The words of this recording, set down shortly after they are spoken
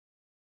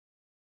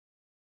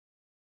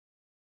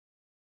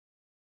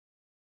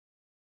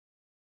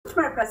To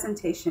my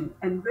presentation,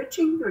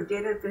 Enriching Your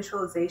Data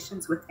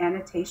Visualizations with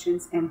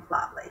Annotations in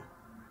Plotly.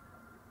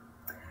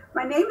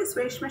 My name is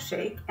Reshama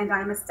Shaikh, and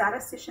I am a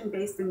statistician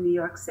based in New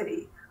York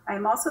City. I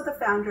am also the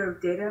founder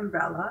of Data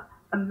Umbrella,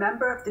 a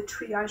member of the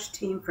triage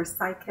team for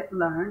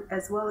Scikit-Learn,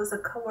 as well as a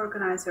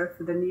co-organizer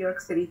for the New York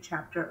City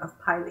chapter of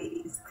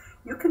PyLadies.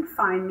 You can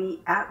find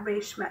me at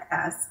Reshama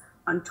S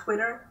on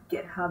Twitter,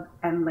 GitHub,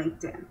 and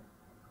LinkedIn.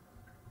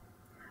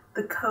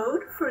 The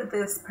code for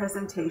this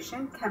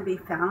presentation can be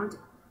found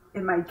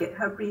in my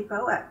GitHub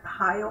repo at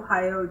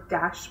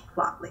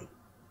PyOhio-plotly.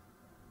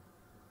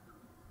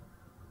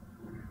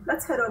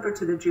 Let's head over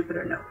to the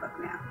Jupyter Notebook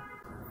now.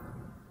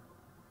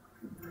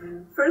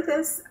 For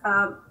this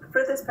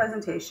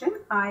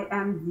presentation, I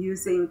am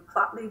using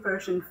Plotly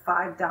version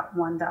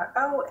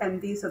 5.1.0,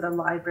 and these are the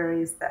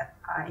libraries that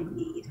I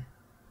need.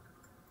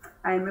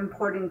 I am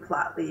importing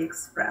Plotly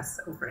Express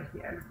over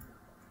here.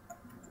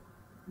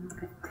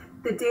 Okay.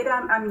 The data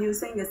I'm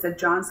using is the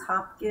Johns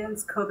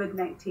Hopkins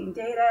COVID-19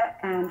 data,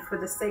 and for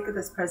the sake of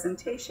this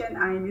presentation,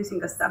 I am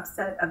using a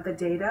subset of the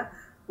data,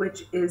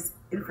 which is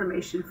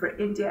information for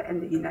India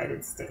and the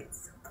United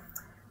States.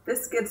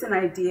 This gives an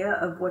idea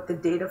of what the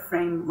data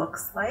frame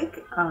looks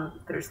like.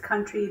 There's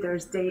country,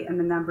 there's date, and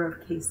the number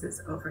of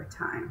cases over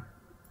time.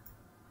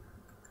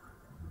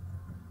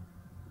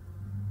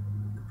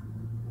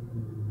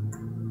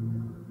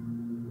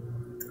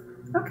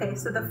 Okay,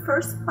 so the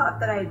first plot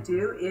that I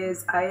do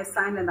is I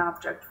assign an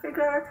object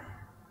figure.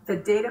 The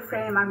data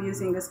frame I'm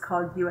using is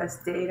called US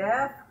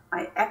data.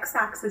 My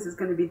x-axis is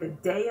going to be the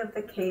day of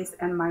the case,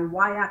 and my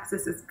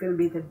y-axis is going to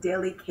be the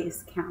daily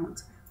case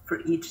count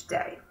for each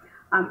day.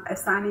 I'm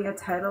assigning a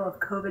title of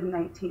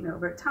COVID-19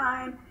 over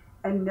time,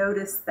 and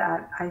notice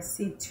that I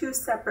see two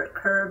separate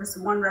curves.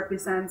 One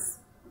represents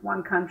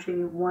one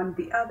country, one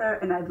the other,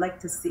 and I'd like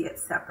to see it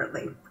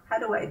separately. How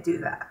do I do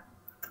that?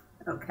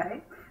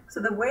 Okay. So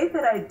the way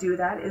that I do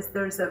that is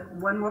there's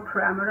one more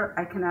parameter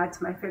I can add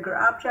to my figure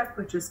object,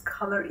 which is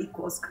color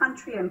equals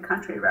country, and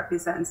country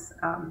represents,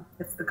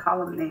 it's the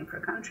column name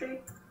for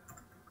country.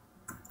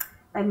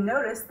 And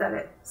notice that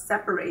it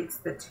separates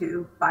the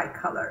two by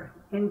color.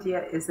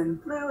 India is in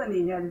blue and the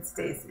United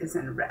States is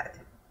in red.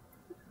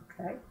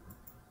 Okay.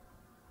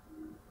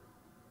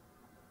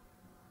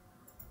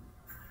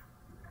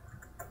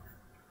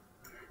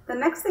 The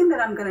next thing that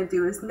I'm going to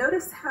do is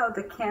notice how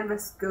the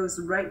canvas goes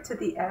right to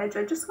the edge.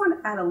 I just want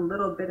to add a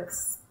little bit of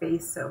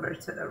space over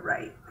to the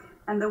right.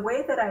 And the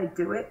way that I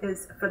do it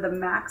is for the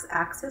max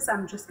axis,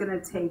 I'm just going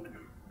to take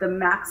the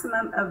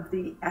maximum of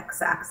the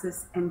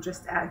x-axis and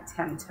just add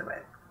 10 to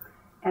it.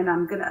 And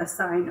I'm going to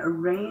assign a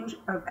range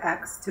of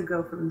x to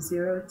go from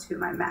 0 to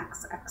my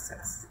max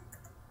axis.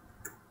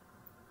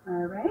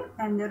 All right,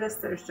 and notice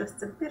there's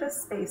just a bit of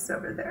space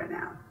over there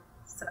now.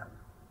 So,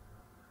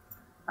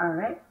 all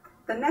right.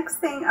 The next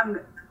thing,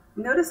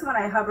 notice when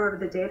I hover over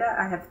the data,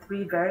 I have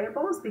 3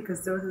 variables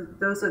because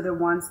those are the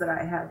ones that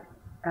I have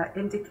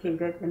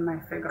indicated in my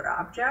figure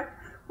object.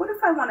 What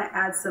if I want to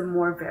add some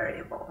more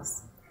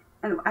variables?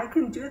 And I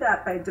can do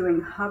that by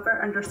doing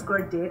hover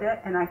underscore data,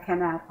 and I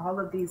can add all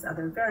of these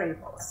other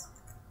variables.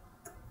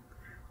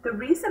 The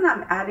reason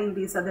I'm adding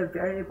these other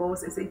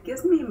variables is it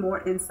gives me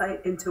more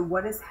insight into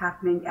what is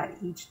happening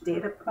at each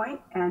data point,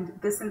 and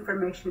this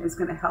information is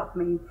going to help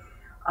me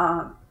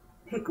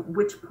pick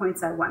which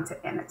points I want to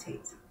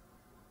annotate.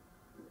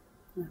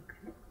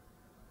 Okay.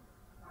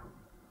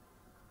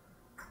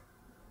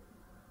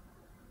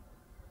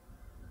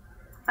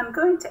 I'm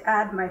going to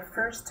add my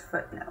first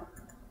footnote.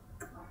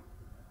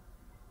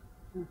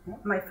 Okay.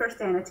 My first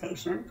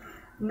annotation.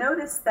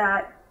 Notice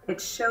that it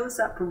shows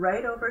up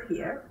right over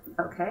here,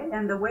 okay?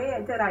 And the way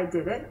I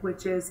did it,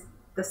 which is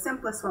the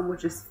simplest one,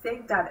 which is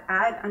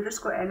fig.add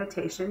underscore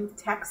annotation,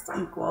 text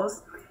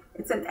equals,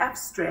 it's an F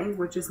string,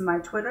 which is my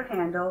Twitter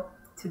handle,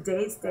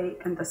 today's date,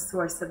 and the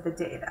source of the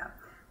data.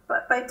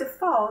 But by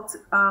default,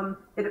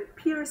 it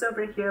appears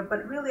over here,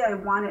 but really I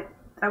want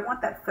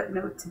that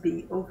footnote to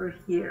be over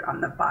here on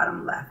the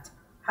bottom left.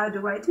 How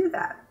do I do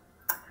that?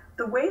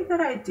 The way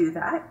that I do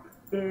that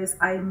is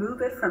I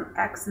move it from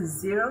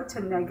x0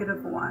 to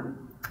 -1,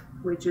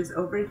 which is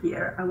over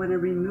here. I want to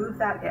remove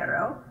that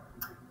arrow,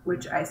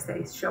 which I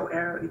say show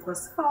arrow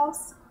equals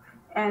false,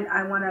 and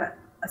I want to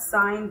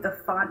assign the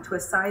font to a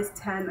size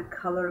 10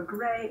 color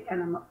gray,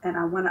 and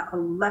I want to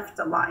left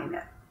align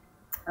it,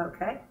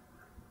 okay?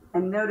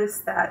 And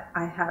notice that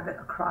I have it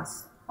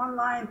across one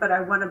line, but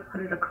I want to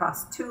put it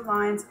across 2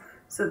 lines,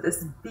 so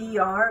this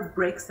BR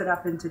breaks it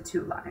up into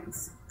 2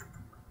 lines.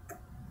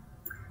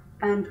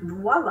 And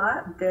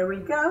voila, there we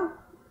go.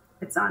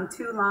 It's on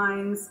 2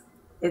 lines,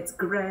 it's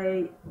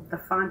gray, the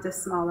font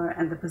is smaller,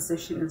 and the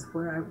position is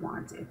where I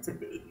want it to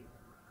be.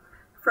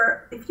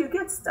 If you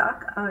get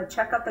stuck,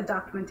 check out the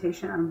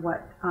documentation on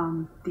what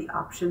the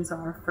options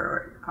are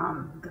for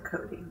the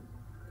coding.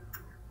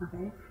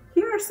 Okay.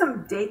 Here are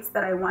some dates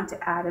that I want to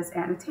add as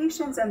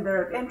annotations, and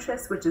they're of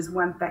interest, which is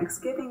when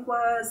Thanksgiving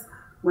was,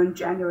 when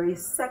January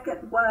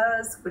 2nd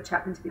was, which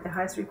happened to be the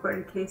highest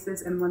recorded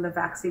cases, and when the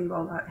vaccine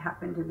rollout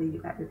happened in the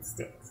United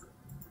States.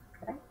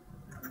 Okay.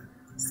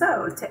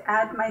 So to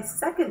add my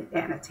second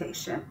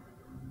annotation,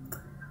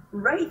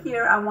 right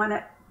here I want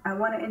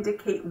to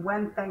indicate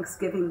when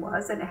Thanksgiving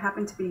was, and it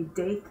happened to be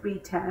day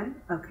 310,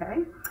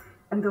 okay?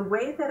 And the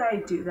way that I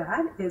do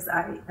that is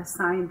I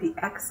assign the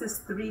X is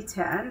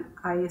 310,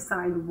 I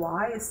assign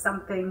Y is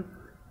something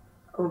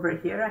over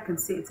here. I can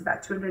see it's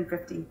about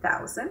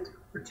 250,000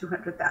 or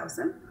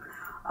 200,000.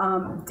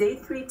 Day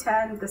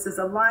 310, this is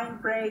a line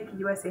break,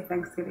 USA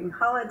Thanksgiving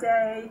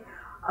holiday.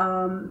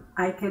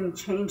 I can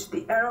change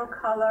the arrow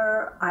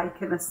color, I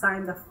can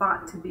assign the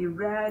font to be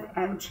red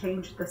and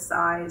change the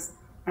size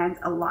and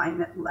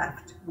align it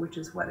left, which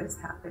is what has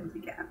happened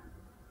again.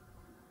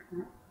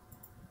 Okay.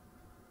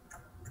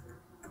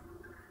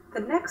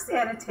 The next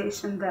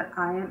annotation that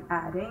I am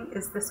adding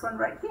is this one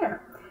right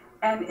here.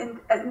 And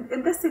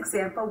in this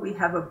example, we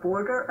have a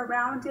border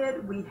around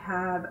it. We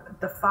have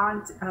the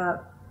font,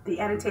 the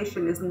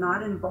annotation is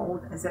not in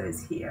bold as it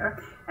is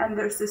here. And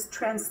there's this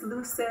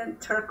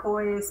translucent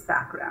turquoise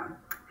background.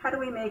 How do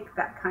we make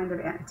that kind of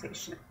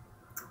annotation?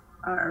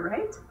 All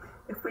right,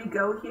 if we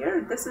go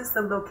here, this is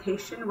the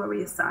location where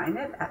we assign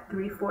it at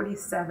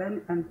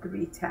 347 and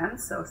 310.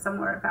 So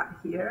somewhere about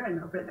here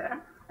and over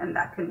there. And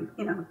that can,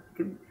 you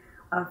can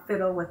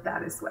fiddle with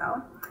that as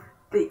well.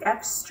 The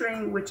F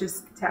string, which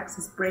is text,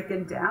 is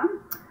breaking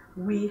down.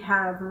 We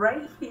have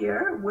right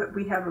here,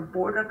 we have a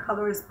border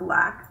color is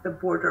black, the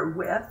border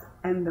width,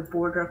 and the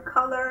border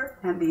color,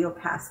 and the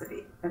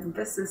opacity. And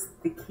this is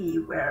the key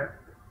where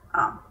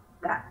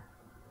that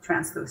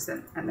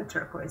translucent and the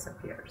turquoise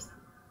appears.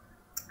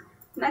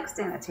 Next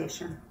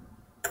annotation.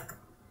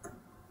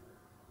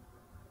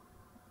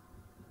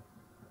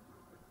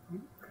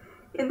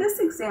 In this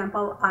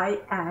example,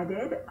 I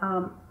added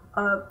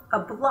a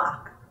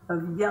block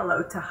of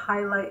yellow to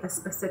highlight a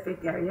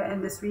specific area, in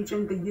this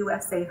region, the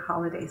USA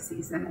holiday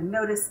season. And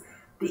notice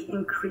the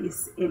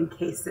increase in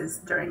cases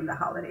during the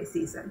holiday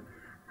season.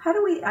 How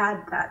do we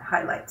add that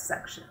highlight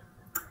section?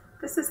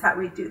 This is how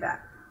we do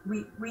that.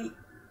 We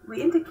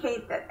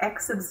indicate that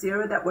X of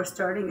 0 that we're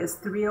starting is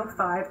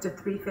 305 to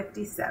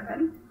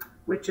 357,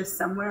 which is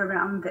somewhere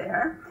around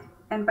there.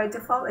 And by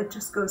default, it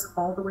just goes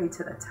all the way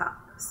to the top.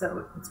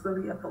 So it's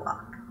really a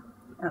block,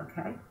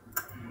 okay?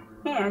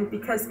 And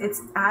because it's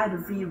add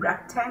V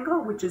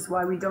rectangle, which is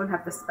why we don't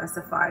have to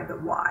specify the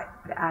Y,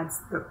 it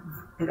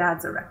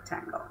adds a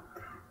rectangle.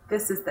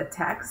 This is the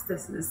text,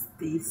 this is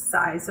the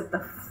size of the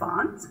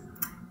font,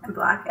 and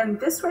black. And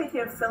this right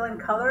here, fill in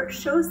color,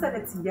 shows that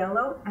it's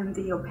yellow and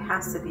the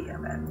opacity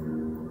of it,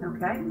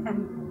 okay?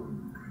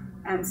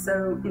 And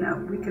so,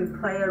 we can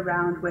play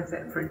around with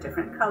it for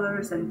different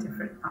colors and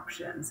different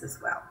options as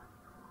well.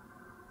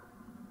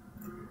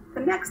 The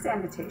next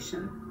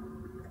annotation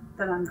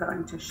that I'm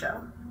going to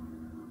show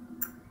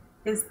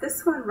is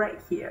this one right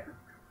here,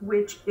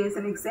 which is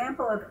an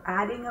example of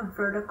adding a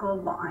vertical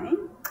line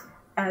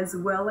as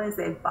well as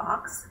a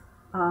box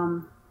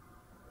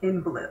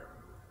in blue.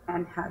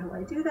 And how do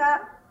I do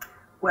that?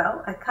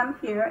 Well, I come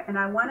here and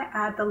I want to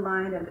add the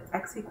line at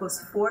X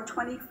equals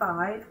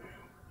 425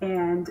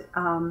 and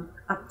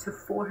up to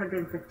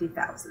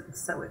 450,000.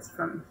 So it's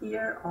from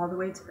here all the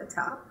way to the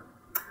top.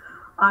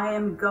 I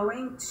am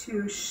going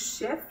to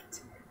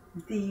shift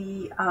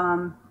the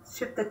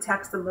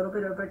text a little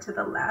bit over to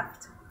the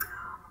left.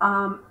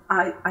 I'm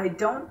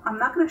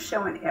not going to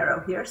show an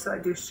arrow here, so I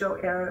do show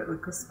arrow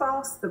equals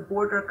false. The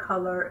border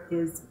color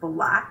is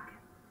black,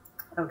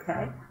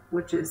 okay,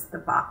 which is the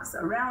box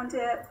around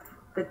it.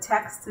 The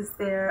text is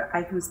there.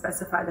 I can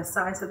specify the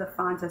size of the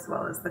font as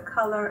well as the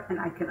color, and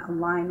I can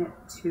align it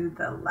to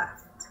the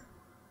left.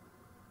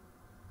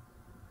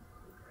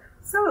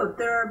 So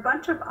there are a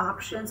bunch of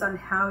options on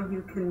how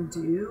you can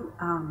do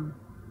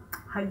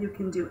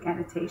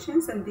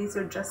annotations, and these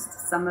are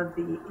just some of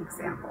the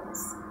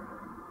examples.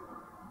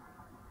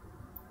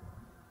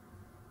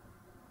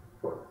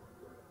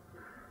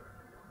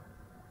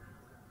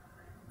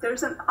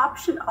 There's an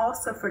option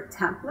also for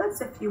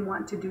templates if you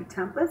want to do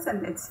templates,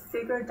 and it's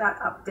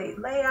figure.update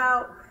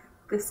layout.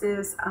 This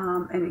is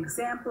an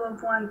example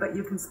of one, but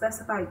you can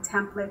specify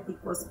template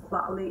equals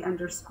plotly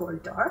underscore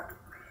dark.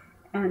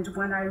 And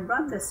when I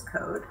run this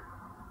code,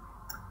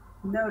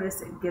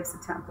 notice it gives a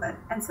template.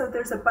 And so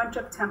there's a bunch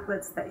of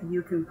templates that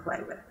you can play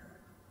with.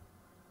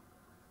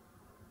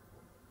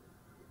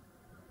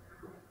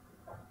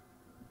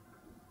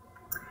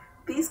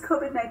 These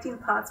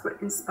COVID-19 plots were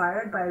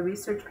inspired by a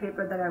research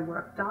paper that I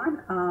worked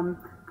on,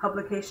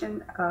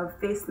 publication of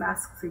face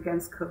masks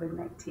against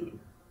COVID-19.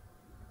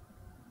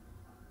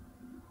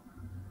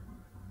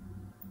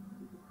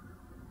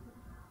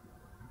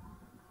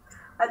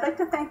 I'd like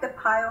to thank the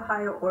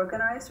PyOhio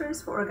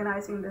organizers for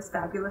organizing this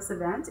fabulous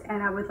event,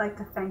 and I would like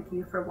to thank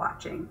you for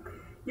watching.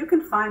 You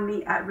can find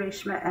me at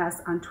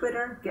Reshama on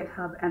Twitter,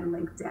 GitHub, and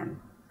LinkedIn.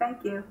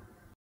 Thank you.